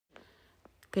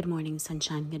Good morning,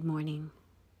 sunshine. Good morning.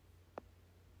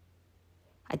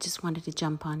 I just wanted to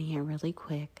jump on here really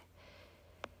quick.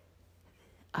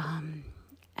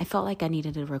 I felt like I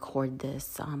needed to record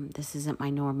this. This isn't my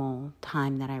normal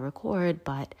time that I record,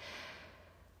 but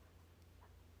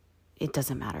it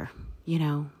doesn't matter.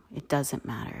 It doesn't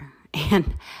matter.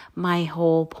 And my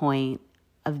whole point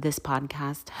of this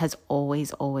podcast has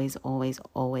always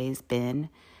been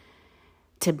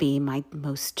to be my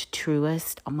most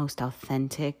truest, most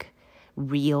authentic,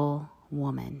 real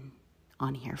woman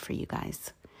on here for you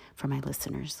guys, for my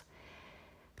listeners,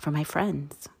 for my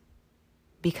friends,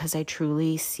 because I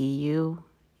truly see you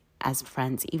as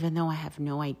friends, even though I have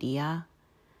no idea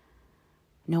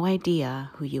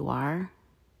who you are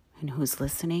and who's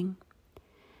listening.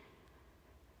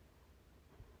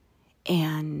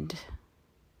 And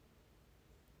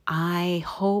I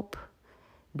hope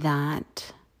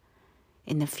that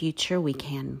in the future we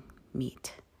can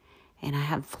meet. And I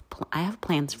have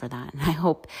plans for that. And I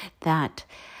hope that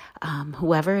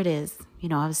whoever it is,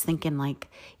 I was thinking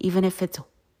even if it's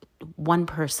one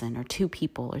person or two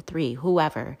people or three,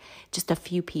 whoever, just a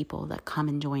few people that come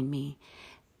and join me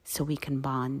so we can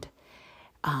bond,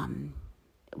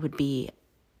 would be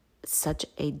such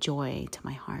a joy to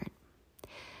my heart.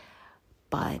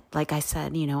 But like I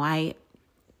said,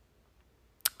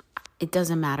 it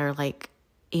doesn't matter.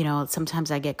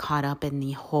 Sometimes I get caught up in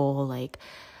the whole,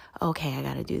 okay, I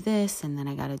got to do this, and then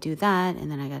I got to do that, and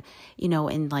then I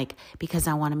got, because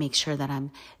I want to make sure that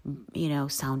I'm,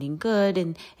 sounding good,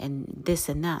 and this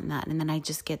and that and that. And then I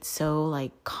just get so,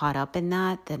 caught up in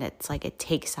that it's it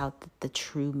takes out the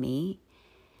true me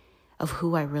of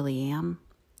who I really am.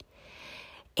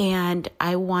 And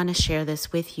I want to share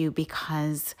this with you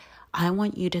because I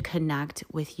want you to connect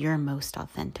with your most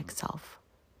authentic self,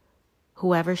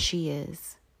 whoever she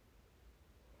is.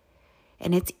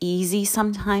 And it's easy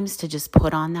sometimes to just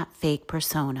put on that fake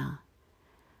persona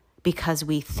because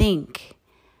we think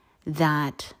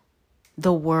that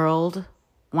the world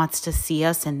wants to see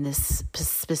us in this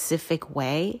specific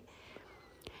way.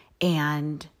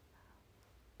 And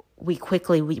we're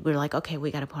like, okay,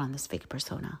 we got to put on this fake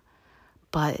persona.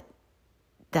 But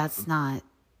that's not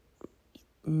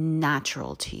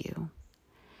natural to you.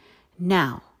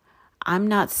 Now, I'm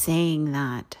not saying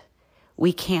that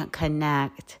we can't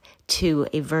connect to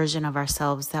a version of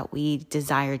ourselves that we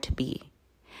desire to be.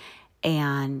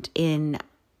 And in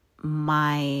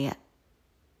my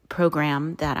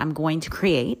program that I'm going to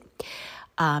create,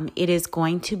 it is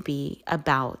going to be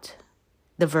about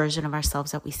the version of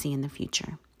ourselves that we see in the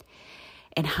future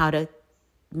and how to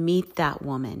meet that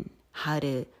woman, how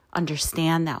to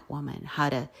understand that woman, how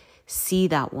to see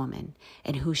that woman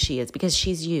and who she is, because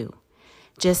she's you.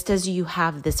 Just as you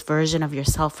have this version of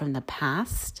yourself from the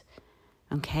past,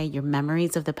 okay, your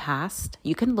memories of the past,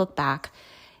 you can look back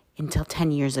until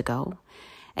 10 years ago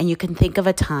and you can think of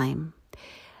a time,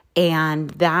 and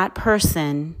that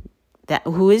person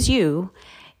who is you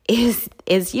is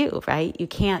you, right? You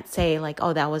can't say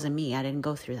oh, that wasn't me. I didn't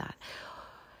go through that.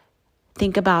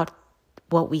 Think about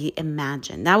what we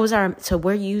imagine. So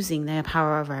we're using the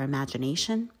power of our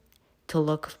imagination to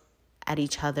look at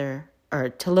each other, or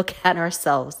to look at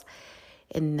ourselves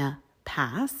in the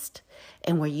past,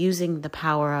 and we're using the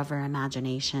power of our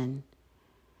imagination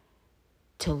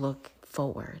to look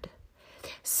forward.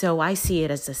 So I see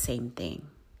it as the same thing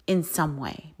in some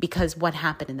way, because what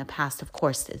happened in the past, of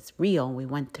course, is real. We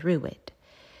went through it,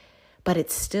 but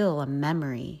it's still a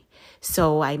memory.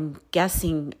 So I'm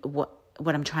guessing what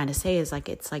I'm trying to say is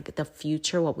it's the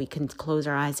future, what we can close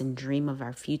our eyes and dream of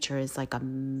our future is like a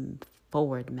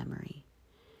forward memory.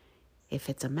 If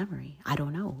it's a memory, I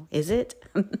don't know. Is it?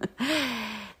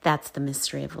 That's the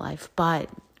mystery of life. But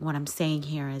what I'm saying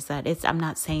here is that I'm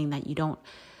not saying that you don't,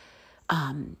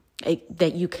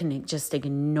 that you can just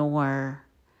ignore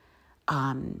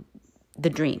the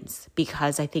dreams,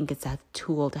 because I think it's a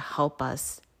tool to help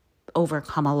us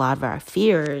overcome a lot of our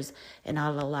fears and a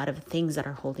lot of things that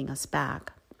are holding us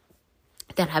back,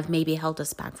 that have maybe held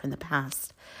us back from the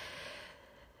past.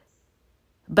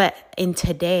 But in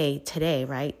today,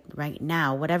 right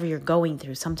now, whatever you're going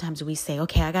through, sometimes we say,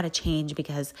 okay, I got to change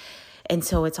and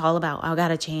so it's all about, I got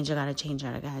to change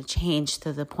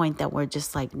to the point that we're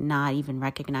just not even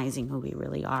recognizing who we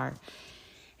really are.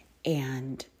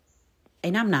 And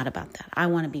I'm not about that. I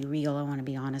want to be real. I want to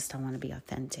be honest. I want to be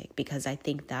authentic, because I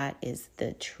think that is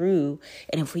the true.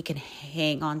 And if we can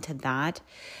hang on to that,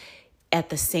 at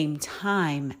the same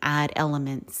time, add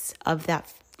elements of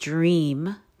that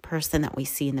dream person that we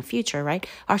see in the future, right?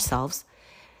 Ourselves,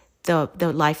 the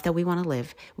life that we want to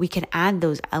live, we can add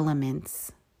those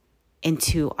elements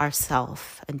into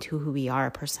ourself, into who we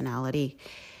are, personality,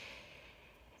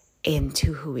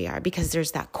 into who we are, because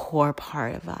there's that core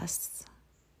part of us.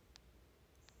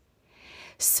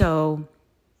 So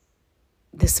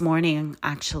this morning,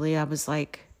 actually, I was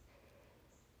like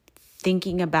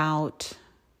thinking about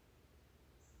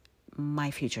my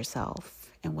future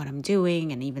self and what I'm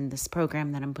doing, and even this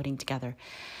program that I'm putting together.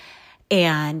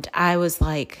 And I was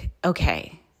like,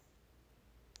 okay,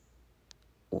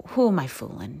 who am I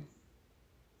fooling?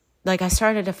 Like, I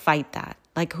started to fight that.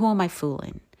 Like, who am I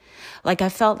fooling? Like, I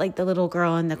felt like the little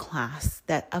girl in the class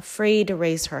that afraid to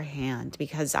raise her hand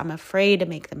because I'm afraid to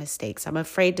make the mistakes. I'm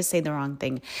afraid to say the wrong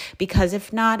thing, because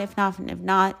if not,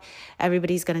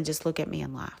 everybody's going to just look at me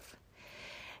and laugh.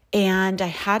 And I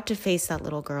had to face that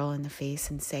little girl in the face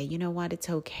and say, you know what? It's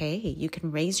okay. You can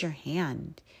raise your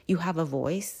hand. You have a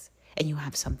voice and you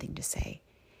have something to say.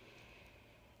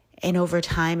 And over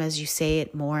time, as you say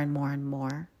it more and more and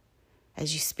more,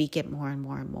 as you speak it more and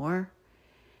more and more,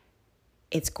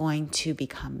 it's going to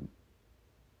become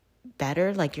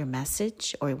better, like your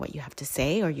message or what you have to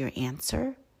say or your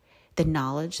answer, the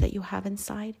knowledge that you have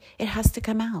inside. It has to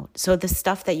come out. So the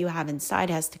stuff that you have inside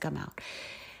has to come out.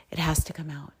 It has to come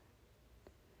out.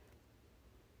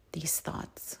 These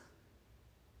thoughts,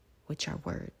 which are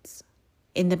words.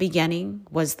 In the beginning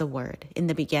was the word. In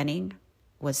the beginning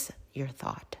was your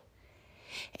thought.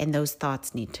 And those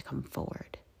thoughts need to come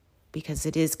forward, because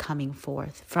it is coming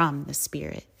forth from the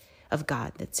Spirit of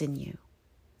God that's in you.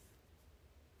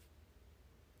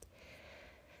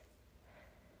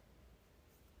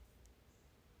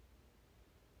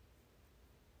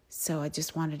 So I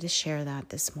just wanted to share that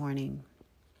this morning.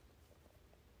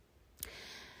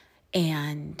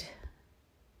 And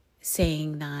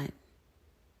saying that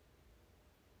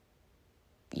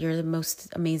you're the most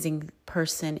amazing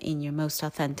person in your most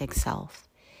authentic self.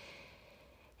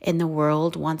 And the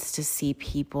world wants to see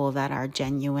people that are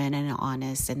genuine and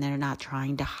honest, and they're not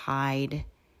trying to hide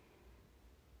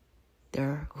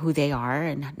who they are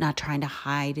and not trying to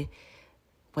hide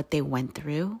what they went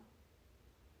through.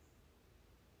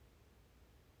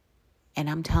 And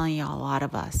I'm telling you, a lot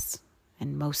of us,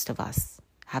 and most of us,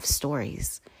 have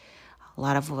stories. A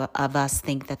lot of us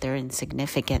think that they're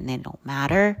insignificant and they don't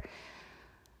matter.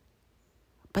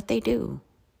 But they do.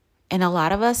 And a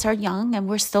lot of us are young and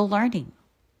we're still learning,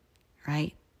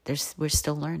 right? We're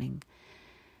still learning.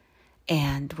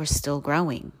 And we're still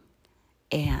growing.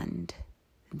 And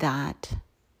that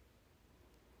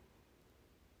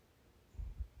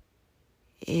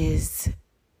is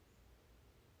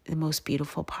the most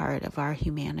beautiful part of our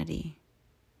humanity.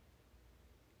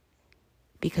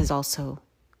 Because also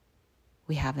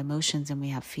we have emotions and we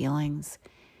have feelings,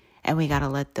 and we got to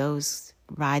let those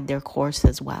ride their course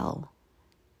as well.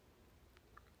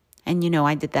 And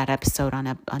I did that episode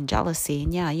on jealousy,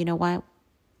 and you know what?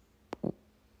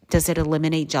 Does it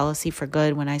eliminate jealousy for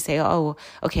good when I say, oh,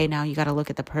 okay, now you got to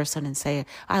look at the person and say,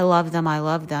 I love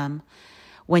them,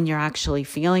 when you're actually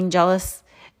feeling jealous?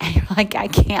 And you're like, I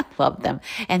can't love them.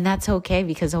 And that's okay,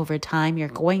 because over time you're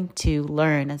going to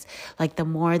learn. As like the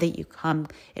more that you come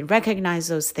and recognize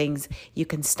those things, you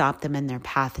can stop them in their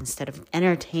path instead of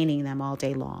entertaining them all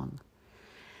day long.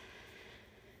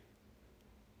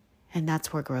 And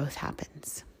that's where growth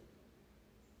happens.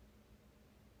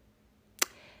 I'm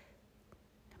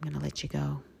going to let you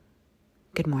go.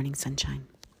 Good morning, sunshine.